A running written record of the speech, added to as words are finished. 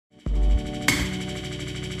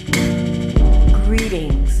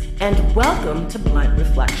Greetings and welcome to Blunt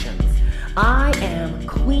Reflections. I am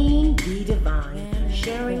Queen Be Divine,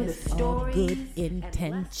 sharing the stories. All good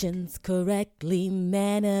intentions correctly.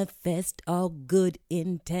 Manifest all good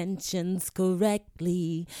intentions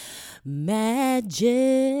correctly.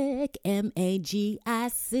 Magic, M.a.g.i.c.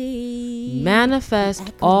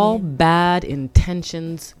 Manifest all bad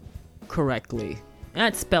intentions correctly.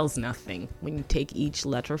 That spells nothing. When you take each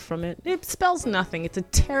letter from it, it spells nothing. It's a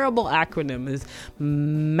terrible acronym. It's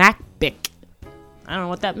M.a.g.i.c. I don't know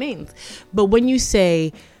what that means. But when you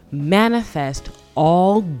say manifest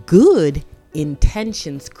all good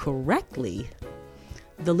intentions correctly,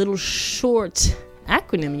 the little short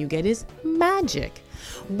acronym you get is MAGIC.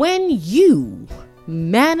 When you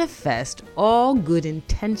manifest all good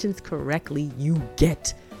intentions correctly, you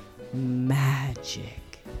get magic.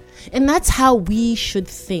 And that's how we should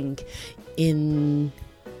think in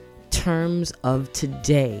terms of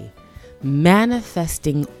today.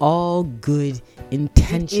 Manifesting all good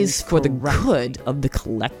intentions is for the good of the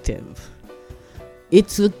collective.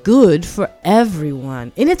 It's the good for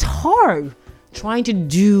everyone. And it's hard trying to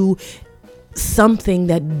do something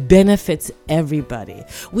that benefits everybody.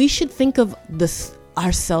 We should think of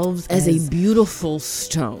ourselves as a beautiful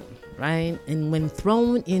stone. Right? And when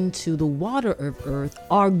thrown into the water of earth,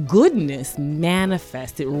 our goodness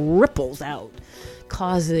manifests. It ripples out,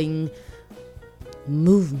 causing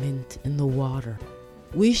movement in the water.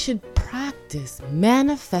 We should practice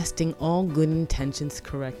manifesting all good intentions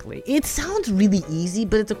correctly. It sounds really easy,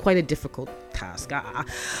 but it's quite a difficult task.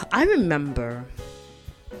 I remember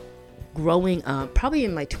growing up, probably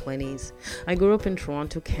in my 20s. I grew up in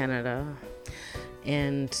Toronto, Canada,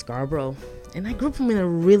 and Scarborough. And I grew up in a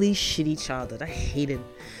really shitty childhood. I hated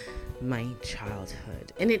my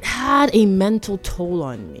childhood. And it had a mental toll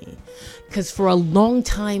on me. Because for a long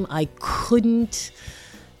time, I couldn't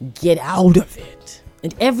get out of it.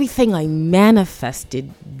 And everything I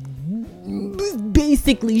manifested was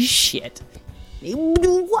basically shit. It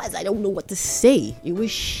was. I don't know what to say. It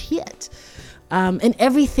was shit. And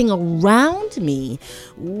everything around me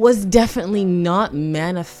was definitely not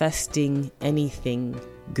manifesting anything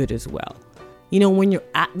good as well. You know, when you're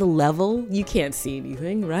at the level, you can't see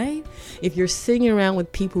anything, right? If you're sitting around with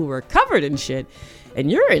people who are covered in shit and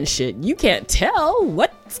you're in shit, you can't tell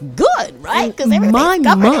what's good, right? Because my mind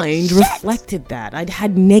reflected that. I'd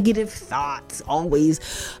had negative thoughts always.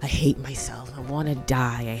 I hate myself. I want to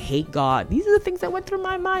die. I hate God. These are the things that went through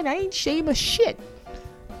my mind. I ain't ashamed of shit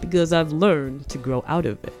because I've learned to grow out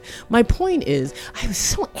of it. My point is, I was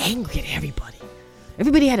so angry at everybody.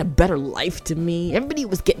 Everybody had a better life to me. Everybody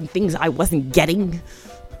was getting things I wasn't getting.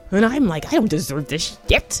 And I'm like, I don't deserve this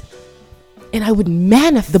shit. And I would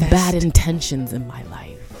manifest the bad intentions in my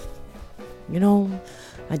life. You know,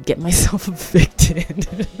 I'd get myself evicted,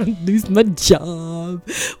 lose my job.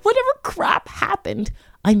 Whatever crap happened,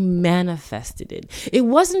 I manifested it. It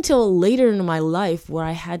wasn't until later in my life where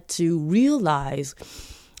I had to realize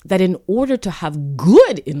that in order to have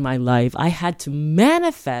good in my life, I had to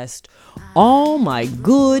manifest all my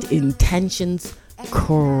good intentions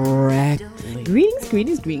correctly.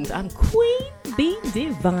 Greetings. I'm Queen Be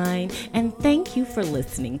Divine, and thank you for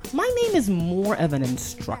listening. My name is more of an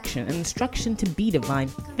instruction to be divine,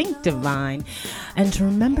 think divine, and to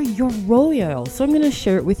remember you're royal. So I'm going to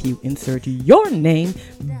share it with you. Insert your name,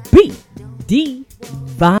 be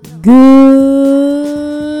divine.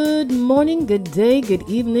 Good morning, good day, good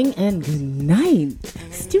evening, and good night.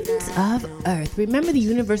 Students of Earth, remember the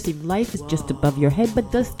University of Life is just above your head,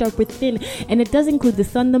 but does start within, and it does include the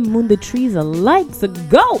sun, the moon, the trees alike. So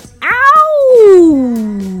go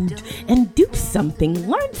out and do something,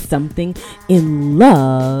 learn something in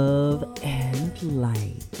love and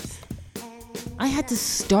light. I had to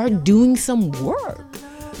start doing some work.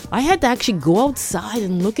 I had to actually go outside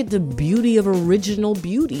and look at the beauty of original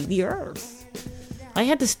beauty, the earth. I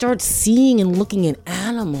had to start seeing and looking at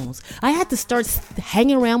animals. I had to start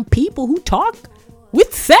hanging around people who talk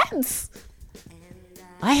with sense.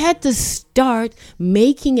 I had to start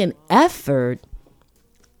making an effort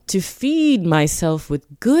to feed myself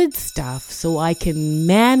with good stuff so I can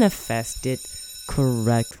manifest it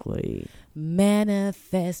correctly.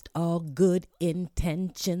 Manifest all good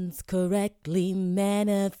intentions correctly.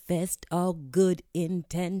 Manifest all good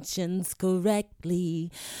intentions correctly.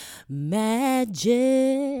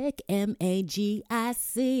 Magic, M.a.g.i.c,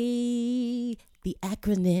 the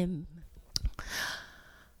acronym.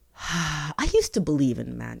 I used to believe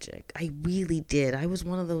in magic. I really did. I was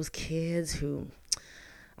one of those kids who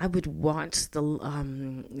I would watch the,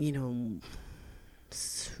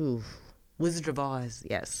 Wizard of Oz,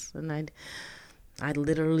 yes. And I'd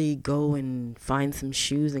literally go and find some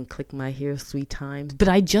shoes and click my hair 3 times. But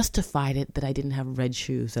I justified it that I didn't have red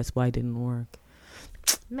shoes. That's why it didn't work.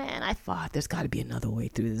 Man, I thought there's got to be another way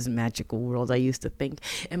through this magical world, I used to think.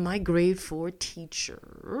 And my grade 4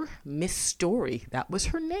 teacher, Miss Story, that was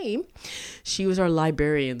her name. She was our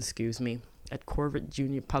librarian, at Corvette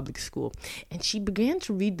Junior Public School. And she began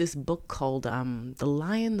to read this book called The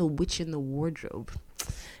Lion, the Witch, and the Wardrobe.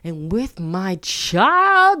 And with my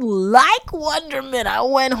childlike wonderment, I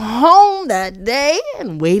went home that day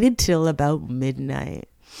and waited till about midnight.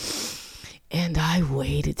 And I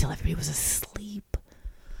waited till everybody was asleep.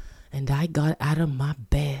 And I got out of my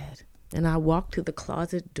bed. And I walked to the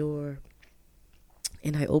closet door.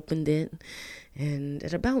 And I opened it. And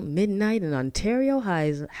at about midnight in Ontario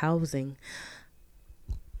housing,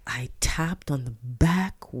 I tapped on the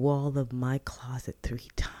back wall of my closet 3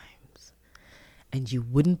 times. And you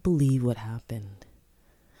wouldn't believe what happened.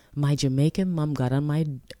 My Jamaican mom got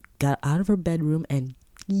out of her bedroom and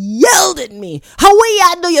yelled at me. How are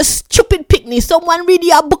you do, you stupid picnic? Someone read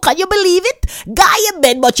your book and you believe it? Guy your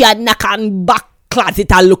bed, but you knock on back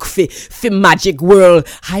closet and look for magic world.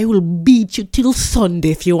 I will beat you till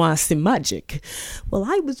Sunday if you want to see magic. Well,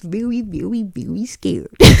 I was very, very, very scared.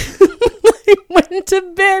 I went to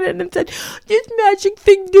bed and I said, this magic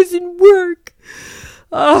thing doesn't work.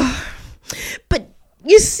 But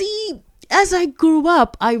you see, as I grew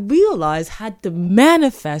up, I realized I had to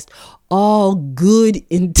manifest all good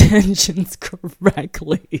intentions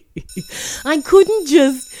correctly. I couldn't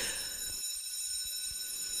just...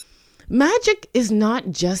 Magic is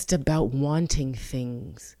not just about wanting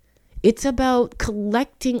things. It's about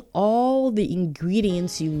collecting all the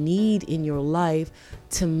ingredients you need in your life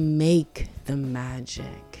to make the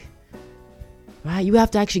magic. Right? You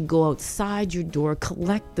have to actually go outside your door,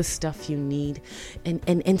 collect the stuff you need.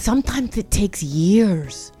 And sometimes it takes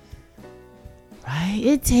years. Right?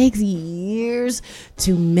 It takes years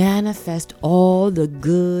to manifest all the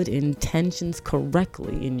good intentions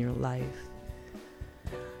correctly in your life.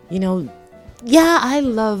 You know, yeah, I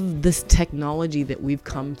love this technology that we've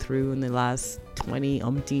come through in the last 20,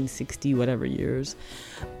 60, whatever years.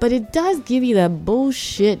 But it does give you that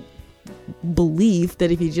bullshit belief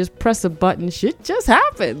that if you just press a button, shit just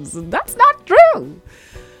happens. That's not true.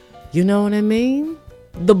 You know what I mean?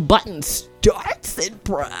 The button starts it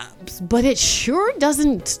perhaps, but it sure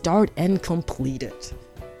doesn't start and complete it.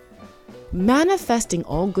 Manifesting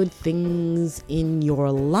all good things in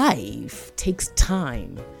your life takes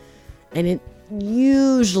time, and it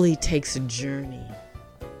usually takes a journey.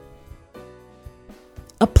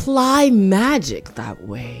 Apply magic that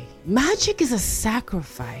way. Magic is a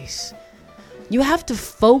sacrifice. You have to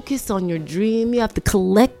focus on your dream. You have to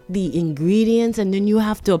collect the ingredients, and then you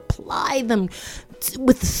have to apply them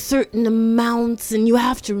with certain amounts, and you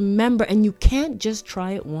have to remember, and you can't just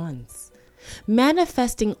try it once.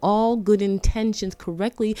 Manifesting all good intentions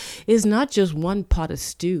correctly is not just one pot of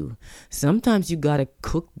stew. Sometimes you gotta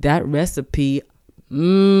cook that recipe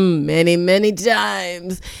many, many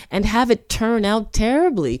times and have it turn out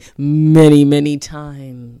terribly many, many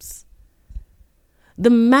times. The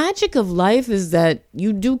magic of life is that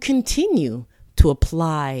you do continue to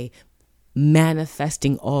apply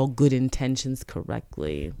manifesting all good intentions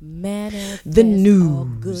correctly. The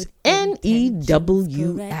news,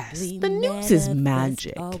 News. The news is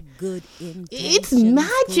magic. It's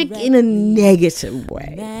magic in a negative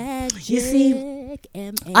way. You see,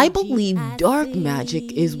 I believe dark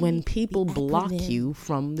magic is when people block you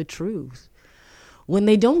from the truth. When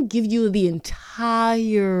they don't give you the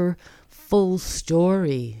entire full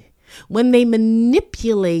story. When they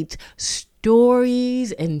manipulate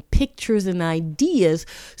stories and pictures and ideas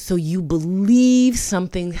so you believe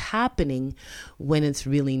something's happening when it's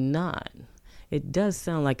really not. It does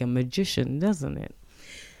sound like a magician, doesn't it?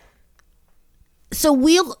 So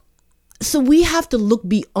we have to look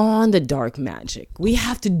beyond the dark magic. We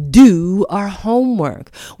have to do our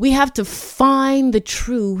homework. We have to find the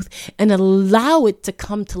truth and allow it to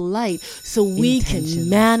come to light so we can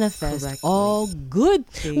manifest correctly. All good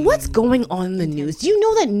things. What's going on in the news? Do you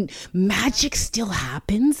know that magic still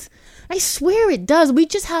happens? I swear it does. We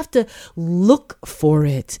just have to look for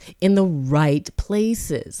it in the right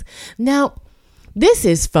places. Now, this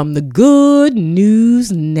is from the Good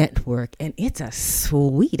News Network, and it's a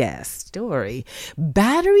sweet-ass story.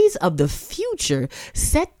 Batteries of the future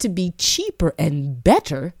set to be cheaper and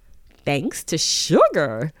better thanks to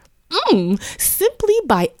sugar. Simply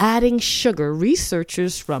by adding sugar,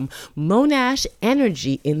 researchers from Monash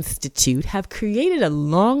Energy Institute have created a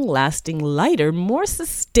long-lasting, lighter, more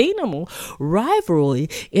sustainable rivalry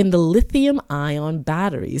in the lithium-ion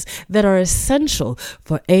batteries that are essential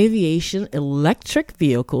for aviation, electric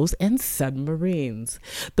vehicles, and submarines.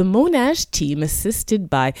 The Monash team, assisted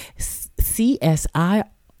by CSIRO,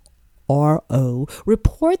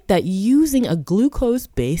 report that using a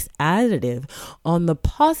glucose-based additive on the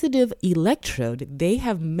positive electrode, they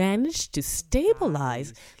have managed to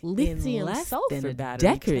stabilize lithium-sulfur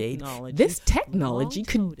battery. This technology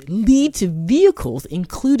could lead to vehicles,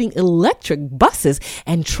 including electric buses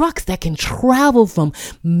and trucks that can travel from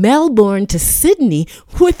Melbourne to Sydney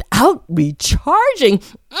without recharging.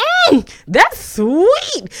 That's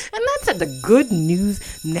sweet. And that's at the Good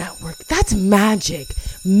News Network. That's magic.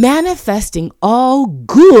 Manifesting all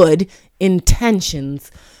good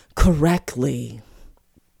intentions correctly.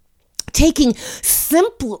 Taking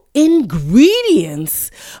simple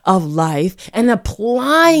ingredients of life and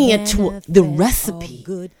applying it to the recipe,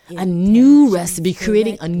 a new recipe,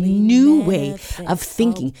 creating a new way of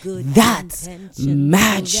thinking. That's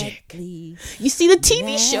magic. You see, the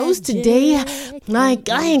TV shows today, like,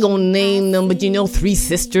 I ain't gonna name them, but 3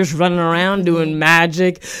 sisters running around doing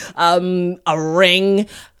magic, a ring,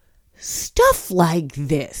 stuff like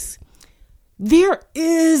this. There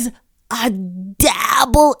is a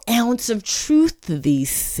dabble ounce of truth to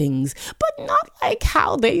these things, but not like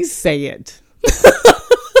how they say it.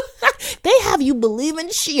 They have you believe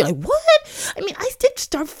in shit. Like, what? I mean, I did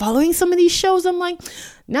start following some of these shows. I'm like,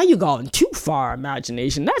 now you're going too far,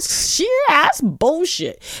 imagination. That's sheer ass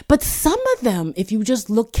bullshit. But some of them, if you just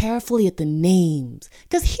look carefully at the names,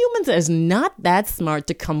 because humans is not that smart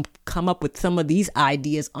to come up with some of these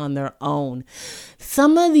ideas on their own.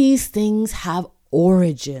 Some of these things have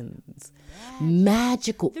origins,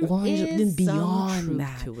 magical origins beyond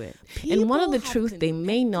that. To it. And one of the truth they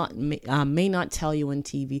may not tell you on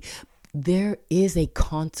TV, there is a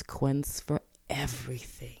consequence for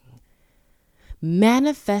everything.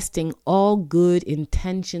 Manifesting all good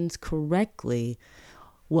intentions correctly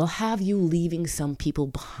will have you leaving some people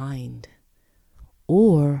behind,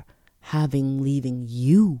 or leaving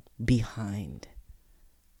you behind.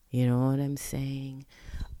 You know what I'm saying?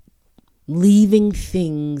 Leaving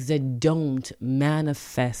things that don't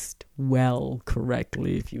manifest well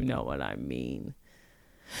correctly, if you know what I mean.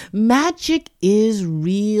 Magic is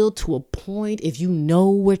real to a point if you know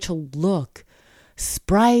where to look.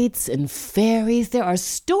 Sprites and fairies, there are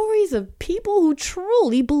stories of people who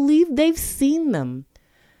truly believe they've seen them.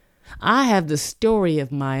 I have the story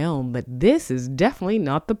of my own, but this is definitely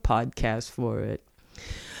not the podcast for it.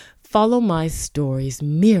 Follow my stories.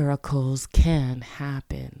 Miracles can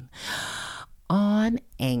happen on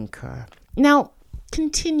Anchor. Now,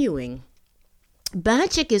 continuing,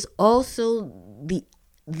 magic is also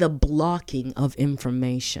the blocking of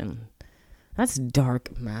information. That's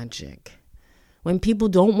dark magic. When people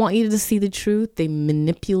don't want you to see the truth, they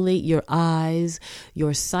manipulate your eyes,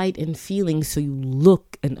 your sight and feelings so you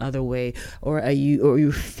look another way or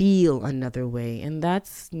you feel another way. And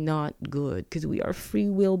that's not good, because we are free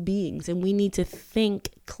will beings and we need to think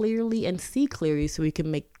clearly and see clearly so we can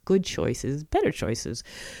make good choices, better choices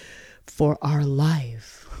for our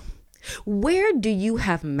life. Where do you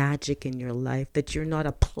have magic in your life that you're not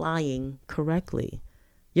applying correctly?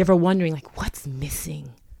 You ever wondering, like, what's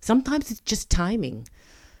missing? Sometimes it's just timing.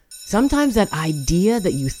 Sometimes that idea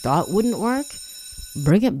that you thought wouldn't work,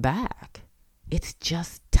 bring it back. It's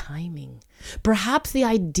just timing. Perhaps the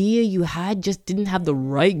idea you had just didn't have the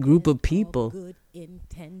right group of people.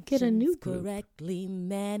 Get a new group. Correctly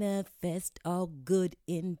manifest all good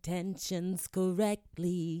intentions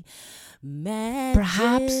correctly.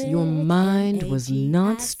 Perhaps your mind was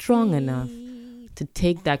not strong enough to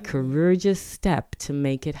take that courageous step to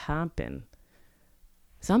make it happen.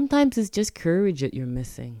 Sometimes it's just courage that you're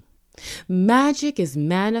missing. Magic is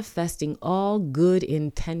manifesting all good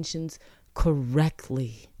intentions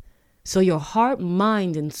correctly. So your heart,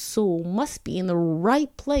 mind, and soul must be in the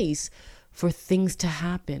right place for things to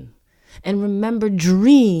happen. And remember,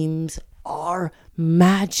 dreams are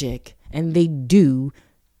magic, and they do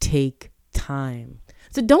take time.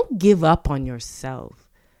 So don't give up on yourself.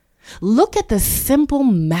 Look at the simple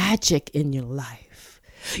magic in your life.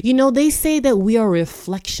 You know, they say that we are a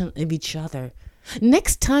reflection of each other.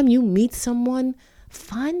 Next time you meet someone,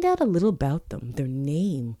 find out a little about them, their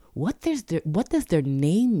name. What does their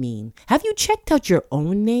name mean? Have you checked out your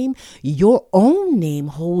own name? Your own name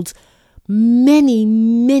holds many,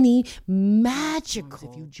 many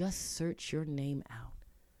magical. If you just search your name out,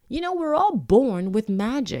 We're all born with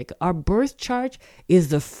magic. Our birth chart is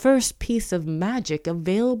the first piece of magic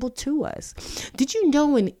available to us. Did you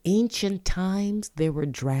know in ancient times there were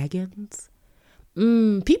dragons?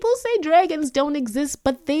 People say dragons don't exist,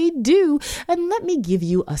 but they do. And let me give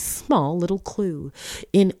you a small little clue.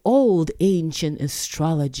 In old ancient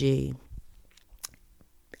astrology,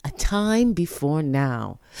 a time before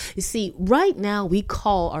now. You see, right now we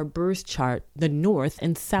call our birth chart the North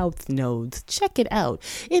and South nodes. Check it out.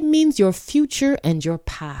 It means your future and your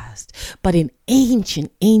past. But in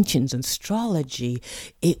ancient astrology,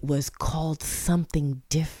 it was called something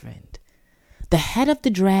different. The head of the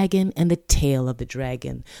dragon and the tail of the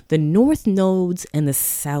dragon, the North nodes and the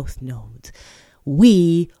South nodes.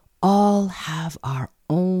 We all have our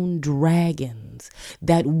own dragons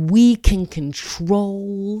that we can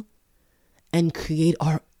control and create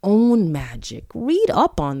our own magic. Read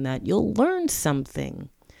up on that. You'll learn something.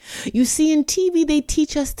 You see, in TV, they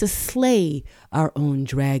teach us to slay our own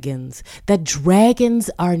dragons, that dragons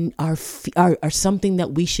are something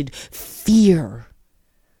that we should fear.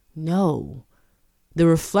 No, the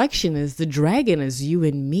reflection is the dragon is you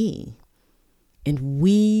and me, and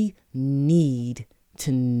we need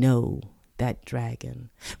to know that dragon.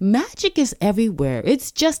 Magic is everywhere.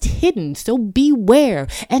 It's just hidden. So beware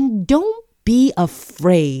and don't be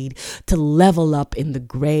afraid to level up in the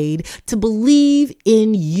grade, to believe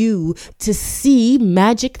in you, to see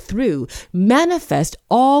magic through. Manifest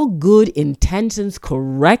all good intentions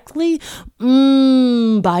correctly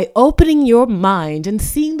by opening your mind and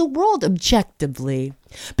seeing the world objectively.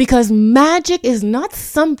 Because magic is not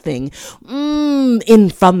something in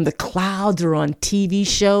from the clouds or on TV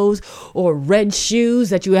shows or red shoes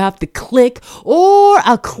that you have to click or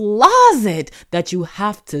a closet that you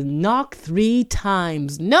have to knock 3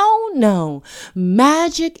 times. No.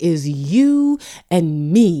 Magic is you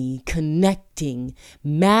and me connecting,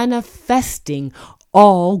 manifesting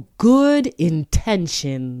all good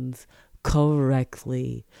intentions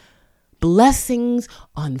correctly. Blessings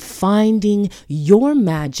on finding your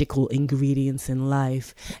magical ingredients in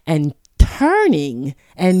life and turning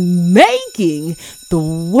and making the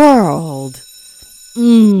world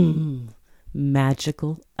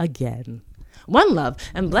magical again. One love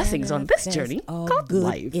and blessings on this journey called good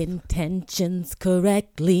life. Intentions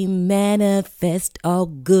correctly. Manifest all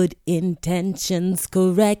good intentions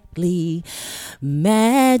correctly.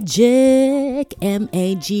 Magic,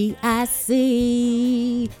 M.a.g.i.c.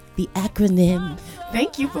 The acronym.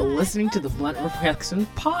 Thank you for listening to the Blunt Reflection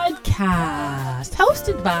podcast,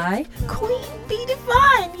 hosted by Queen Bee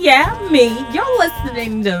Divine. Yeah, me. You're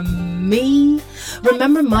listening to me.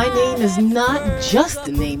 Remember, my name is not just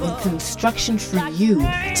a name. It's instruction for you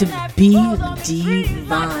to be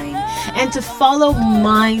divine and to follow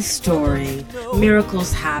my story.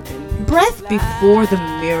 Miracles happen. Breath before the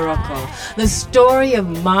miracle. The story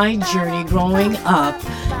of my journey growing up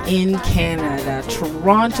in Canada,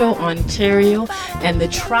 Toronto, Ontario, and the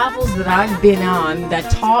travels that I've been on that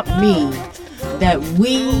taught me that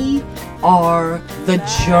we are the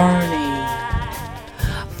journey.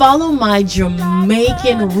 Follow my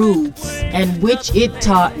Jamaican roots and which it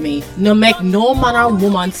taught me. No make no man or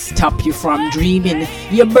woman stop you from dreaming.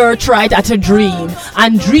 Your birthright at a dream.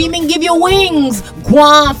 And dreaming give you wings. Go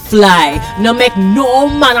and fly. No make no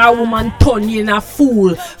man or woman turn you in a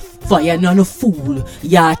fool. For you're not a fool.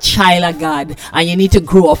 You're a child of God. And you need to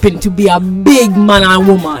grow up into be a big man or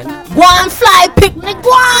woman. Go and fly, picnic, go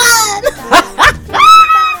on!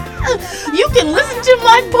 You can listen to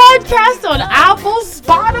my podcast on Apple,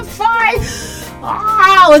 Spotify,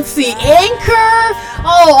 let's see, Anchor,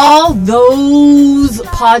 all those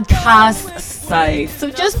podcast sites. So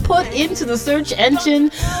just put into the search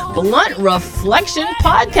engine Blunt Reflection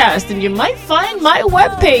Podcast and you might find my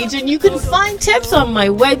webpage, and you can find tips on my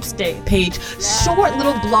webpage, short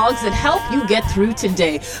little blogs that help you get through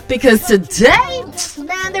today. Because today,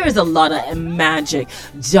 man, there is a lot of magic,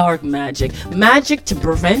 dark magic to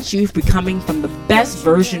prevent you from becoming from the best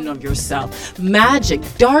version of yourself. Magic,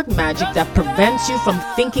 dark magic that prevents you from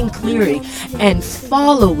thinking clearly and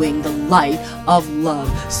following the light of love.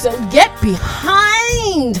 So get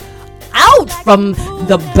out from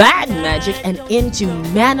the bad magic and into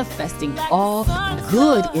manifesting all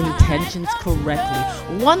good intentions correctly.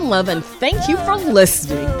 One love and thank you for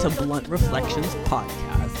listening to Blunt Reflections Podcast.